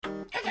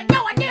It's a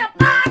No Idea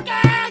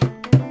Podcast!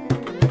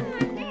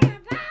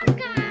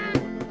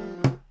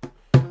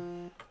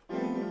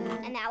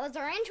 And that was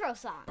our intro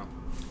song.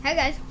 Hey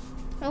guys,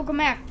 welcome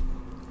back.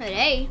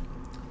 Today,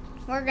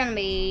 we're going to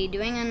be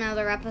doing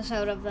another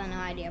episode of the No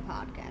Idea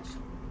Podcast.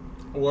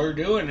 We're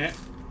doing it.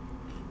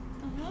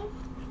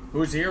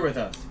 Who's here with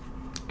us?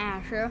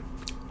 Asher.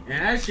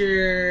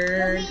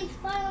 Asher!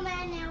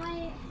 Spider-Man now.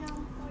 I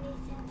am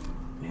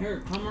 47.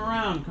 Here, come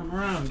around.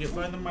 Get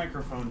by the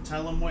microphone.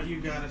 Tell them what you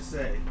gotta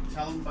say.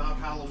 Tell them about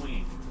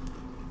Halloween.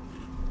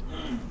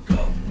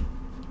 Go.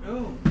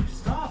 Oh,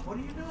 stop. What are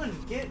you doing?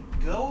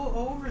 Go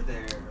over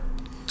there.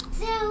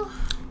 So,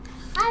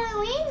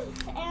 Halloween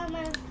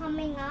is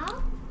coming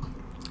up.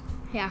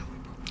 Yeah.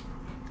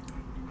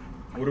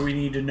 What do we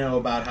need to know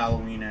about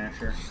Halloween,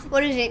 Asher?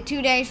 What is it,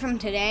 2 days from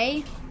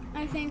today,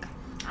 I think?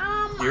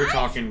 You're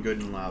talking good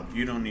and loud.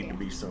 You don't need to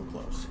be so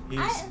close.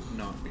 He's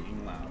not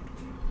being loud.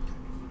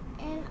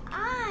 And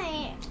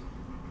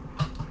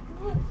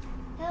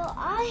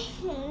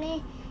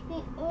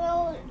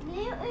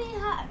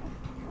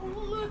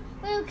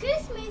well,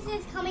 Christmas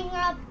is coming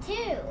up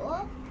too.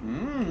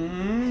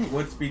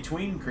 What's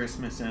between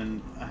Christmas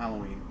and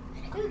Halloween?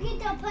 You get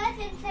the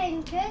presents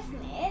in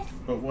Christmas.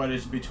 But what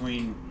is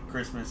between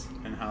Christmas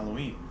and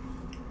Halloween?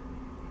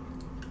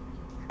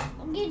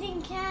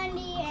 Getting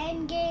candy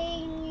and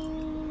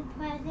getting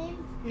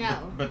presents.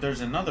 No. But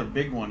there's another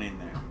big one in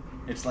there.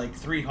 It's like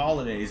 3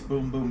 holidays,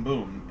 boom, boom,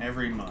 boom,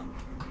 every month.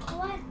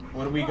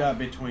 What do we got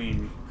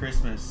between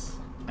Christmas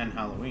and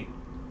Halloween?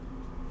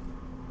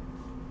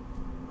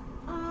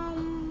 I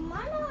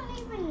don't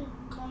even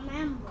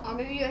remember. I'll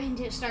give you a hint.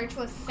 It starts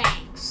with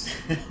thanks.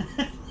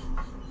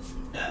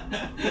 Can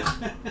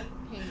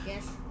you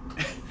guess?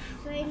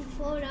 Thanks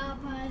for the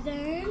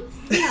presents.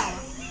 No.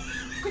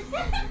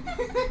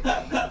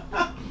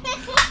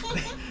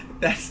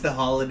 That's the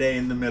holiday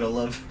in the middle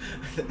of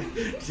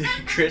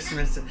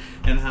Christmas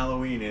and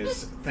Halloween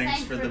is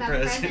thanks for the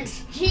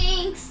presents.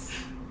 Jinx.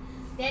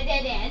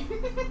 Dead. Thank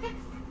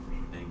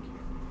you.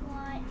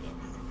 What?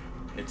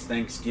 It's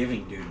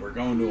Thanksgiving, dude. We're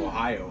going to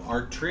Ohio.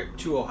 Our trip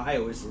to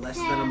Ohio is less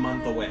than a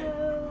month away.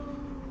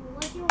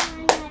 What do you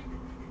wanna?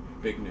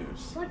 Big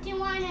news. What do you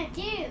wanna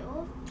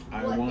do?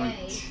 I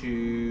want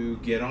to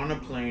get on a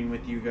plane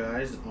with you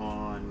guys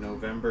on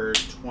November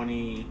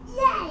 22nd,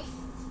 Yes.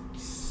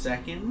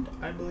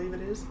 I believe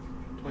it is.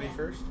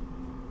 21st.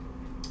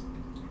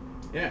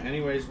 Yeah,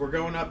 anyways, we're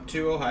going up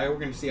to Ohio. We're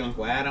going to see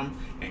Uncle Adam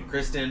and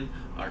Kristen,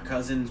 our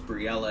cousins,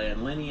 Briella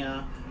and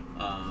Linnea.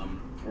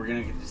 We're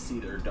going to get to see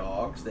their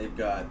dogs. They've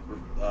got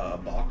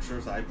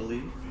boxers, I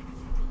believe.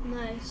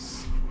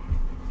 Nice.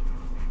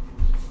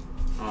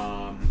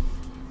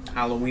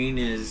 Halloween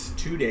is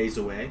 2 days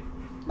away.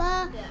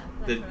 Yeah,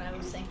 that's what I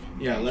was thinking.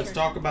 Yeah, let's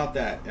talk about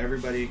that.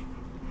 Everybody.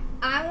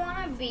 I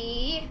want to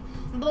be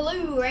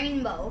Blue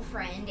Rainbow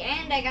Friend,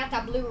 and I got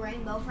the Blue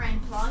Rainbow Friend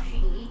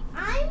plushie.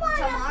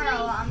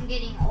 Tomorrow I'm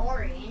getting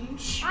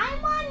orange. I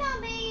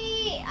wanna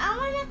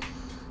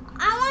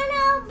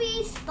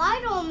be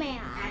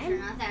Spider-Man. You're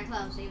not that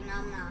close, even though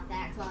I'm not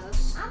that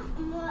close.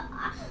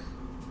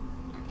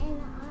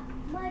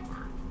 But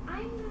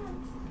I'm not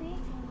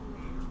speaking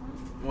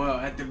now. Well,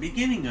 at the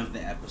beginning of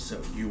the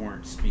episode, you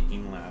weren't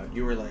speaking loud.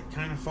 You were like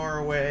kind of far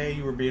away.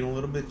 You were being a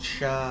little bit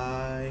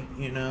shy,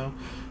 you know.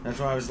 That's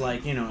why I was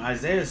like,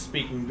 Isaiah's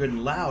speaking good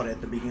and loud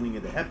at the beginning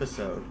of the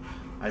episode.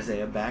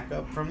 Isaiah, back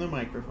up from the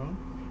microphone.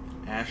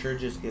 Asher,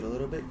 just get a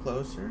little bit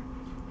closer.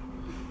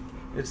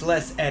 It's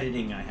less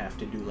editing I have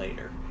to do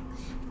later.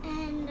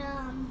 And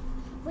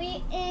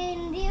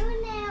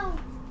you now.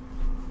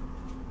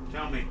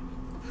 Tell me.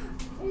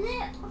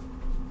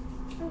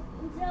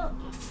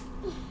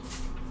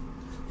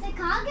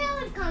 Chicago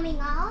is coming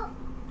up.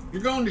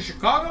 You're going to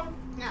Chicago?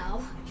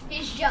 No,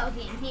 he's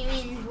joking. He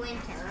means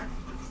winter.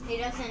 He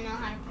doesn't know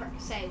how to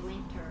say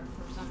winter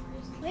for some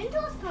reason.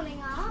 Winter's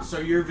coming up. So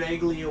you're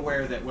vaguely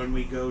aware that when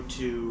we go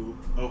to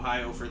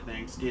Ohio for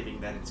Thanksgiving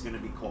that it's going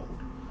to be cold.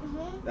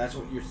 Mm-hmm. That's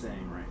what you're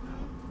saying right now.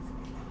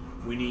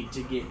 We need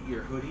to get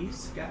your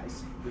hoodies,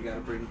 guys. We got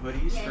to bring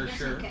hoodies for just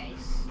sure. In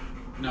case.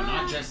 No,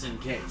 not just in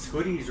case.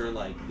 Hoodies are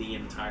like the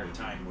entire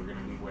time we're going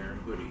to be wearing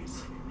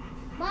hoodies.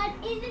 But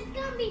is it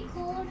going to be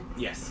cold?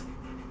 Yes.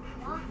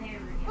 But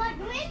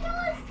winter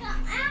is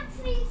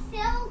actually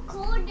so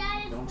cold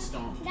that Don't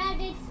stomp. that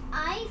it's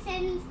ice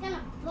and it's going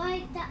to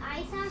bite the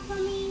ice off of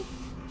me.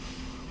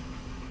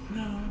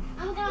 No.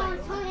 I'm going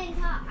to turn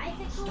into an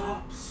icicle.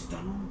 Stop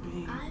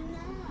stomping. I'm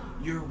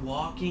not. You're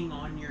walking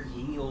on your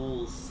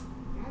heels.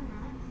 I'm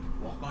not.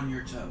 Walk on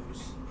your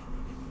toes.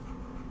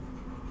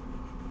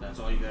 That's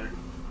all you gotta do.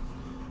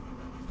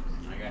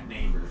 I got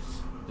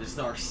neighbors. This is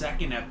our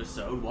second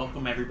episode.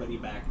 Welcome everybody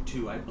back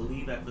to, I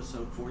believe,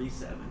 episode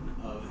 47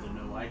 of the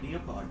No Idea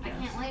Podcast.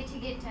 I can't wait to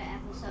get to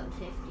episode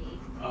 50.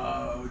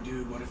 Oh,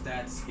 dude, what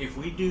if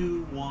we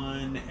do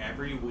one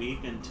every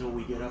week until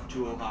we get up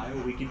to Ohio,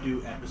 we could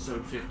do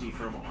episode 50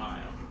 from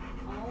Ohio.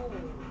 Oh.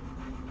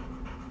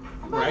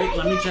 Right?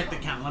 Let me check the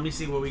count. Let me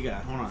see what we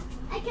got. Hold on.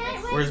 I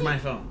can't wait. Where's my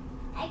phone?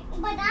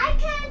 But I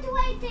can't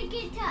wait to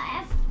get to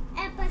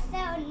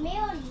episode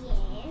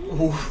million.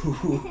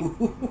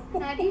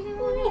 How do you think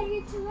we're gonna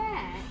get to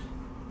that?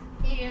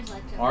 He just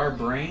lets it Our roll.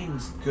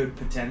 brains could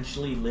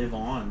potentially live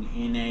on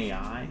in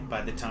AI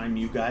by the time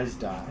you guys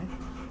die,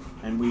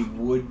 and we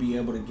would be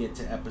able to get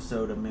to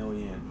episode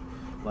 1,000,000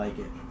 like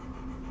it,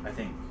 I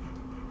think.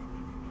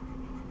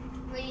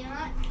 But you know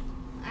what?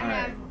 I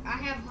Alright.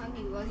 have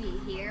Huggy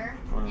Wuggy here.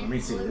 Hold on, let and me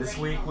see. Blue This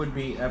Rainbow week would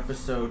be Friend.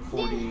 episode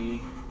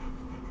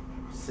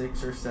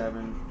 46 or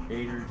 7,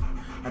 8 or...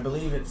 I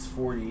believe it's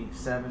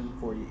 47,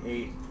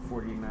 48,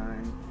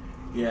 49.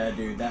 Yeah,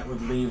 dude, that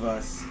would leave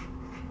us...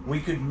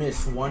 We could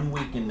miss 1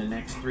 week in the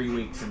next 3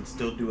 weeks and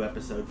still do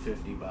episode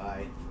 50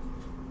 by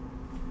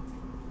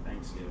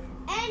Thanksgiving.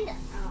 And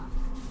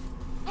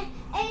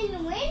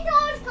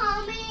winter's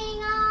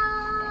coming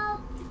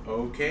up.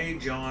 Okay,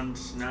 Jon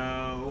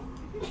Snow.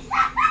 No,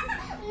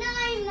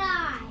 I'm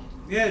not.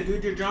 Yeah,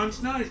 dude, you're Jon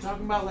Snow. He's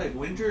talking about, like,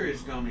 winter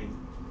is coming.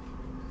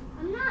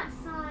 I'm not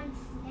Son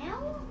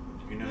Snow.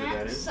 You know who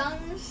that is?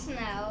 Sun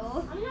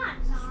Snow. I'm not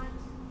Son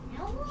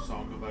Snow.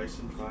 Song of Ice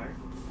and Fire.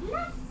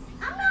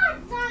 I'm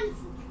not Son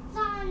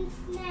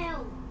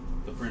Snow.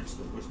 The prince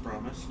that was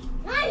promised.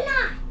 I'm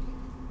not.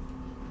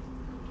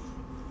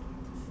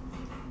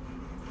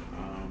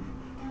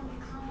 Don't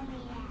call me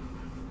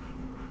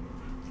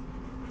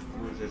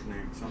What was his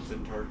name?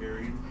 Something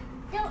Targaryen?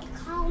 that. Don't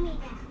call me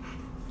that.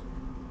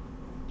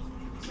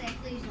 Say,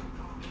 please don't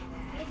call me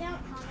You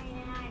don't call me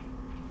that.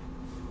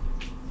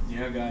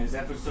 Yeah, guys,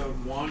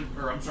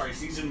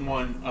 season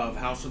 1 of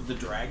House of the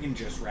Dragon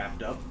just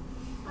wrapped up.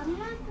 I'm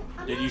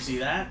Did you see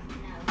that?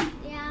 that.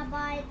 No. Yeah,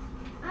 but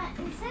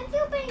since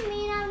you're being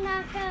mean, I'm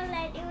not gonna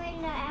let you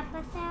in the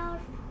episode.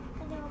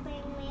 Because you're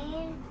being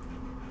mean.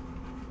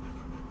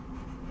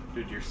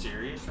 Dude, you're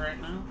serious right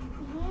now?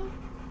 Mm-hmm.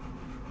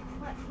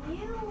 But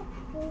you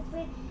will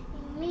be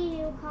mean.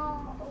 You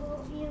call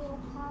me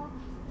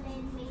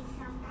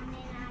someone,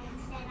 and I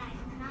said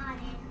I'm not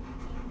it,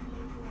 and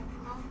you will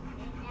call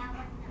me. And that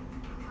was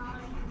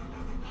calling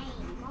me a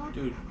name.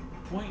 Dude,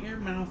 point your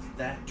mouth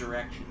that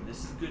direction.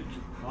 This is good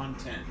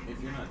content.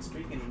 If you're not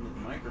speaking into the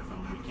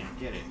microphone, we can't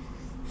get it.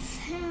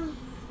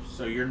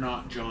 So you're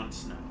not Jon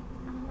Snow.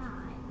 I'm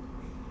not.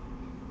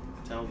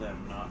 Tell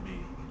them, not me.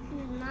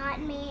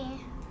 Not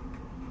me.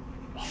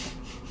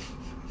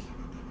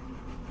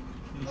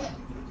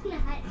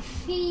 Not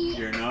me.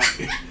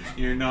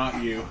 You're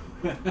not you.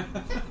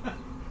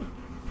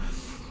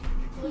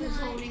 Who's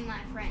holding my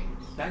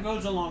friends? That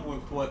goes along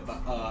with what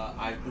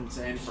I've been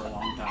saying for a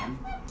long time,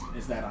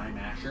 is that I'm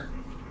Asher.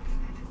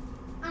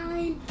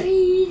 I'm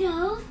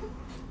Peter.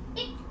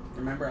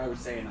 Remember I was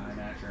saying I'm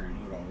Asher, and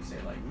he would always say,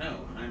 like,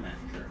 no, I'm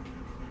Asher.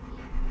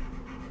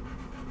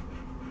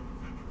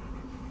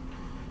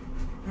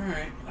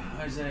 Alright,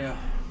 Isaiah,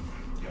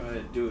 go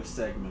ahead, do a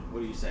segment.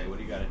 What do you say? What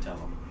do you got to tell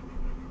them?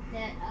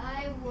 That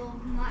I will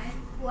my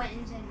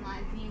friends and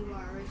my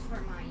viewers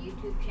for my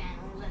YouTube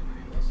channels and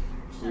my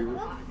listeners to the You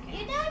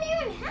podcast. don't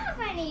even have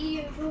any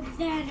YouTube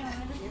channels.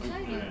 Yes, I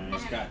do.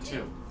 He's got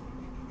 2.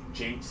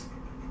 Jinx.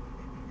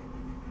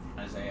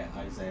 Isaiah.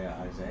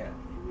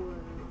 Whoa,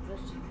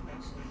 that's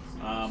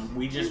impressive.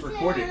 We just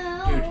recorded.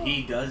 Dude,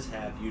 he does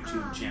have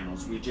YouTube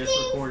channels. We just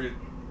recorded.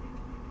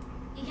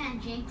 You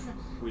can't jinx them.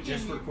 We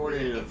just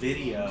recorded a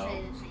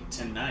video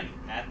tonight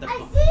at the. I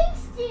think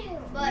so.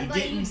 We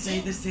didn't say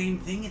the same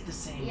thing at the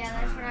same Yeah,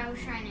 time. that's what I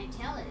was trying to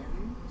tell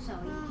him. So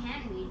you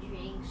can be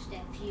jinxed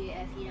if you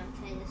don't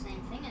say the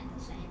same thing at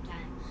the same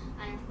time.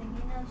 I don't think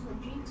he knows what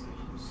jinx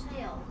means.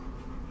 Still.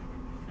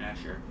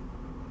 Asher.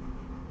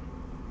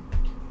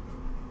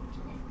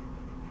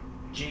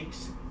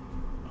 Jinx.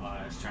 Oh,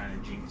 I was trying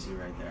to jinx you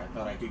right there. I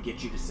thought I could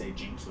get you to say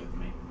jinx with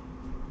me.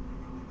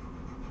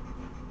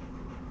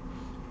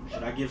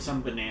 Should I give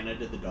some banana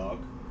to the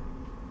dog?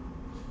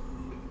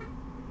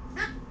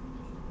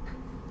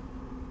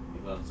 He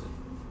loves it.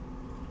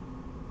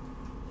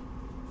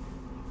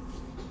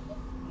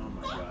 Oh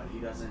my god, he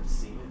doesn't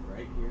see it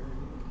right here.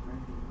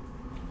 Right here.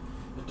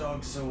 The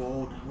dog's so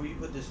old. Will you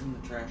put this in the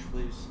trash,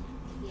 please?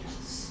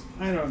 Yes.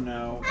 I don't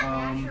know.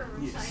 Sure,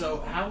 So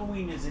recycle.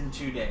 Halloween is in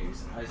 2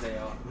 days.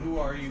 Isaiah, who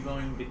are you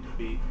going to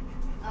be?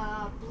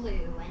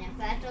 Blue. And if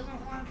that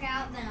doesn't work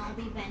out, then I'll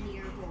be Bendy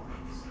or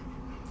Boris.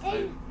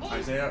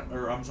 Isaiah,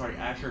 or I'm sorry,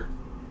 Asher,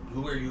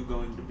 who are you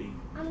going to be?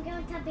 I'm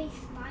going to be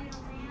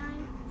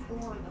Spider-Man.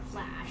 Or the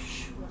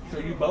Flash. So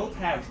Whatever. you both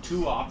have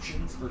 2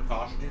 options for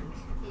costumes?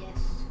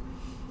 Yes.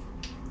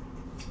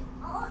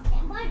 Oh,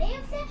 but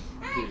if that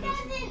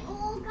doesn't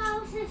all go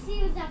to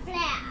see the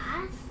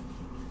Flash.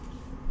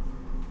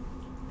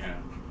 Yeah.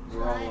 So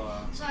We're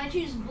all, so I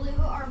choose Blue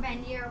or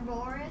Bendy or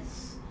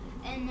Boris,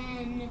 and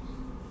then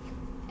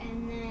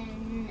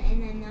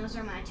those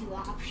are my 2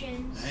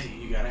 options. hey,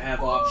 you gotta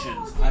have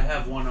options. I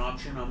have one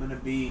option. I'm gonna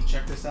be,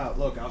 check this out.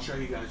 Look, I'll show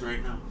you guys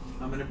right now.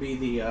 I'm gonna be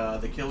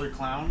the Killer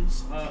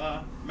Clowns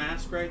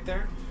mask right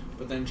there.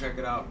 But then check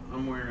it out.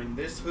 I'm wearing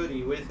this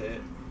hoodie with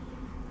it.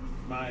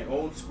 My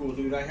old school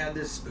dude. I had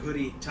this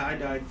hoodie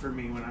tie-dyed for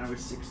me when I was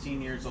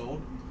 16 years old.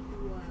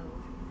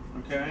 Whoa.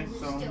 Okay, Does it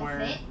so I'm still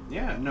wearing. fit?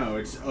 Yeah, no,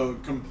 it's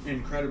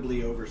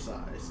incredibly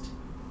oversized.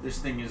 This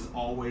thing has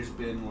always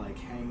been like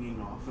hanging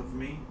off of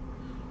me,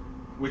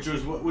 which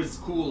was what was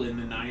cool in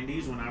the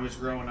 90s when I was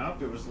growing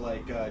up. It was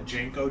like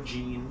Janko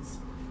jeans,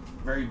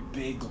 very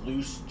big,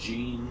 loose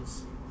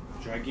jeans,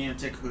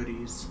 gigantic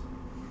hoodies,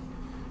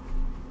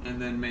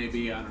 and then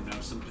maybe, I don't know,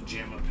 some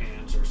pajama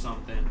pants or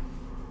something.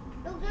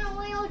 You're gonna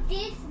wear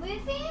this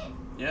with it?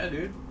 Yeah,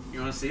 dude. You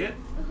want to see it?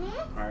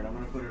 Mm-hmm. Alright, I'm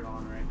going to put it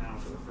on right now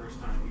for the first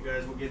time. You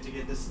guys will get to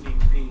get the sneak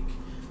peek,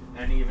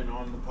 and even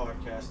on the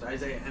podcast.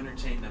 Isaiah,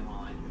 entertain them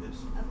while I do this.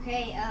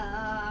 Okay,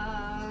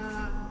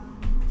 I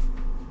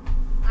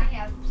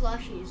have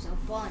plushies, a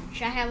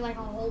bunch. I have like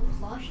a whole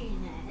plushie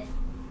net.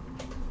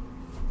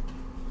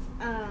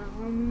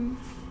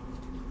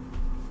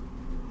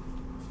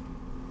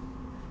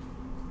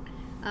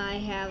 I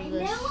have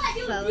this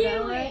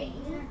photo right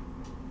here.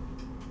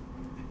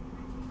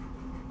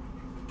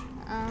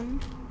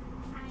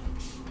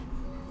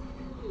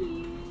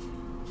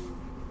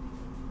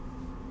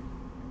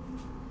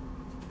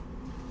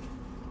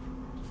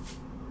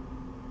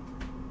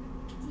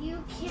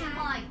 You can't.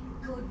 Oh my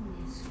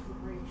goodness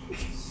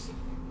gracious.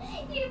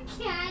 You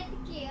can't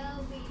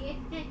kill me.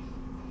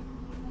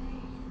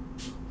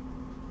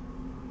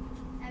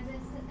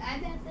 I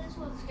bet this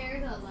would scare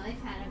the life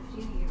out of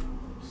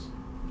 2-year-olds.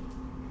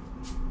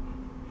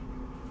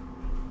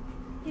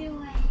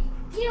 Do it.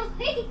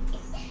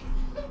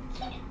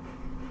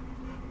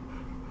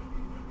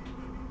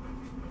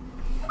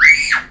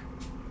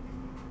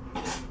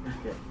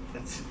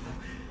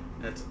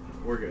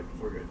 Okay,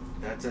 we're good.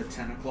 That's a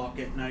 10 o'clock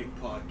at night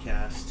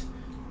podcast.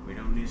 We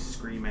don't need to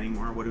scream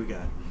anymore. What do we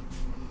got?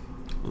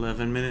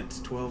 11 minutes,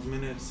 12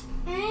 minutes.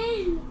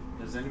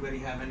 Does anybody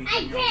have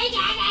anything else?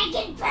 I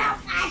can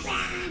bounce my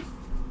back.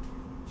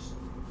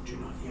 Do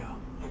not yell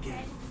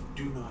again.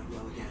 Do not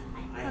yell again.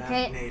 I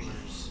Okay. have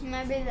neighbors.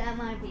 Maybe that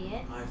might be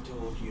it. I've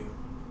told you.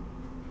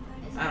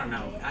 Is I don't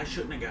that know. it? I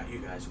shouldn't have got you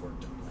guys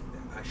worked up like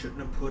that. I shouldn't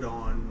have put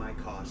on my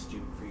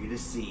costume for you to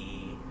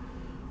see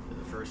for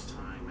the first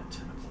time at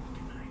 10 o'clock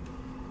at night.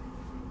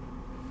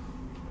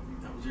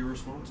 That was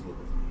irresponsible of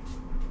me.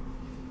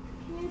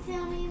 Can you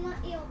tell me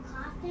what your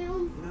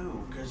costume?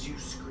 No, because you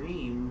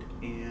screamed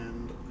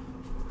and...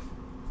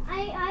 I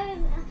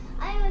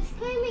was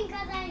screaming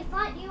because I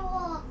thought you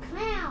were a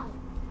clown.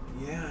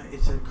 Yeah,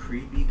 it's a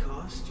creepy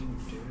costume,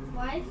 dude.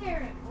 Why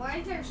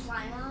is there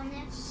slime on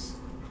this?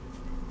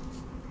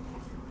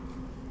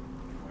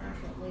 Where? I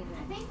should leave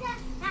I it. think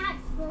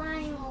that's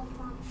slime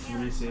from Let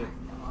me see it.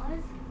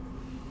 Ghostbusters.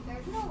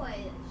 There's no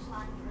way that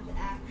slime was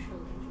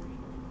actually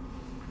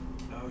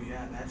real. Oh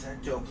yeah, that's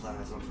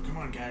ectoplasm. Come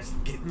on, guys,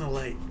 get in the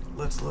light.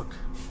 Let's look.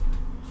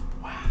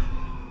 Wow.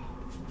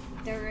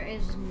 There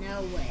is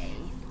no way.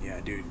 Yeah,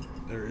 dude,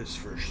 there is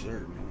for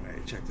certain a way.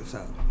 Check this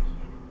out.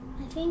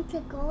 I think the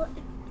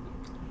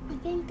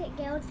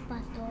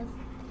Ghostbusters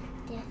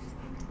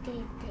just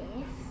did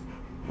this.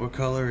 What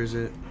color is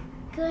it?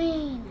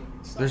 Green.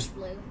 There's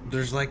Blue.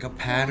 there's like a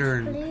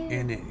pattern blue.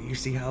 in it. You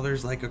see how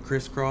there's like a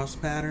crisscross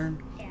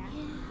pattern? Yeah.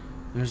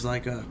 There's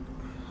like a...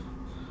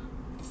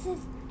 This is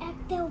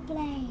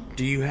Ectoblade.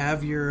 Do you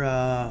have your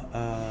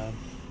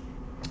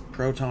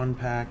proton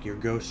pack, your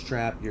ghost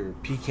trap, your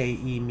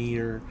PKE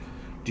meter?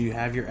 Do you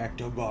have your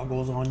ecto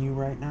goggles on you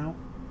right now?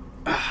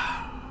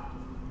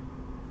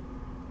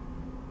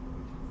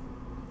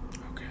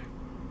 Okay.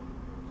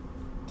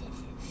 This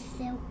is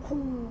so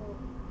cool.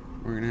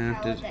 We're gonna How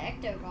have would to... the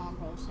ecto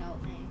goggles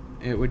help me?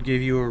 It would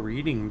give you a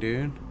reading,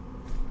 dude.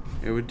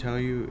 It would tell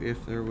you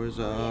if there was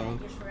Yeah, a... I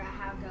just forgot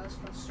how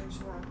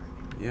Ghostbusters work.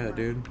 Yeah,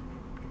 dude.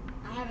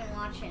 I haven't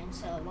watched it in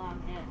so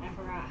long that I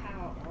forgot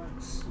how it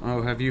works.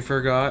 Oh, have you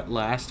forgot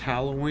last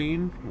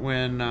Halloween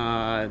when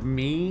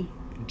me,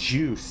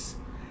 Juice,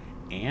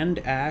 and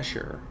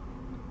Asher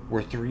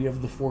were 3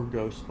 of the 4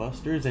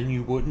 Ghostbusters, and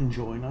you wouldn't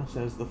join us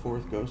as the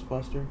 4th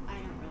Ghostbuster? I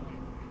don't really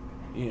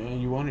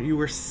remember. Yeah, you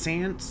were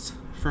Sans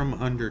from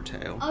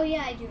Undertale. Oh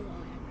yeah, I do remember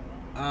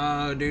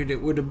that. Dude,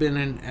 it would have been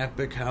an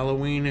epic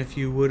Halloween if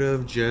you would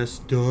have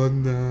just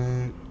done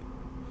that.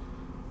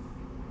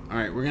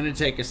 Alright, we're gonna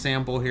take a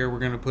sample here. We're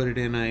gonna put it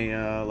in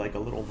a, like a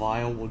little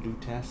vial. We'll do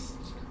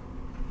tests.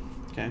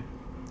 Okay.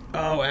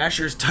 Oh,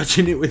 Asher's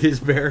touching it with his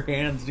bare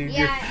hands, dude.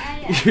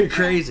 Yeah, You're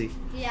crazy.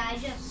 Yeah, I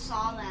just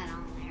saw that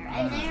on there.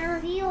 And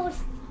it feels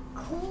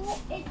cool.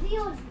 It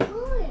feels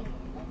good.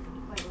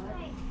 Wait,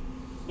 what?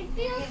 It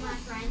feels Get my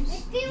friends.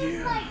 It feels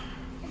Yeah.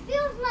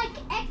 like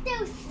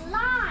ecto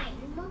slime.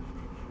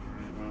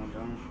 Alright, well,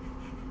 don't.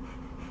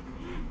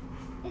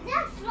 Is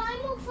that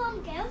slime from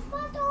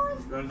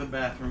Ghostbusters? Go to the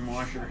bathroom,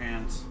 wash your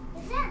hands.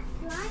 Is that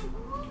slime?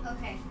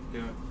 Okay. Do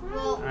it.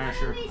 Well,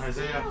 Asher,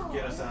 Isaiah,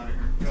 get us out of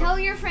here. Go. Tell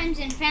your friends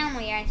and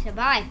family I said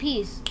bye.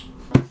 Peace.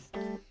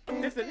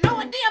 It's the No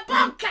Idea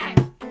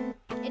Podcast.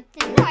 It's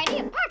the No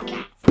Idea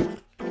Podcast.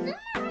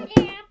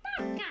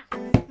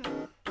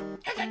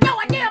 It's a No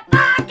Idea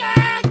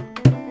Podcast.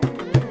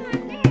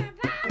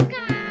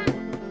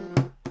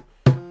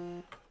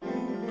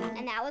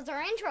 And that was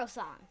our intro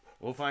song.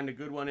 We'll find a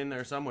good one in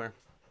there somewhere.